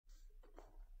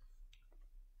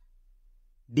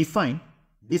Define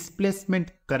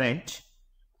displacement current.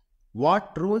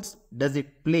 What roles does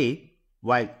it play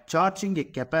while charging a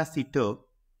capacitor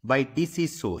by DC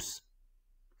source?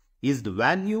 Is the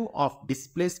value of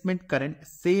displacement current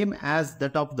same as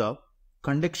that of the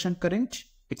conduction current?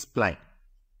 Explain.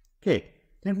 Okay,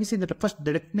 let me see the first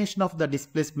definition of the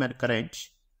displacement current.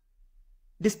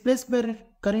 Displacement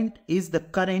current is the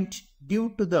current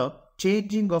due to the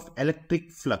changing of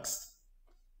electric flux.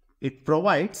 It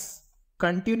provides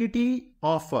continuity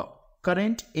of a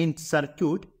current in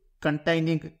circuit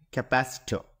containing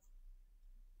capacitor.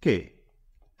 Okay,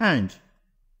 and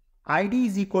ID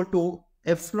is equal to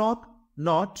epsilon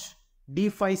naught d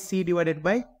phi c divided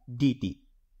by dt.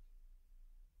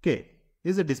 Okay,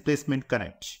 this is a displacement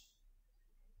current.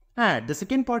 And the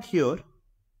second part here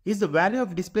is the value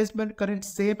of displacement current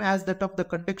same as that of the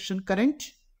conduction current?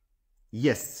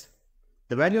 Yes,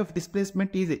 the value of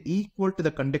displacement is equal to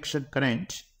the conduction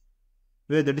current,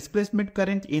 where the displacement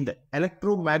current in the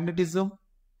electromagnetism,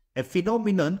 a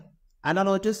phenomenon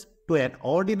analogous to an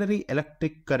ordinary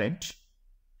electric current,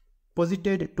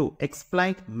 posited to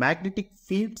explain magnetic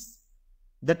fields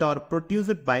that are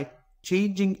produced by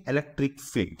changing electric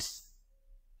fields.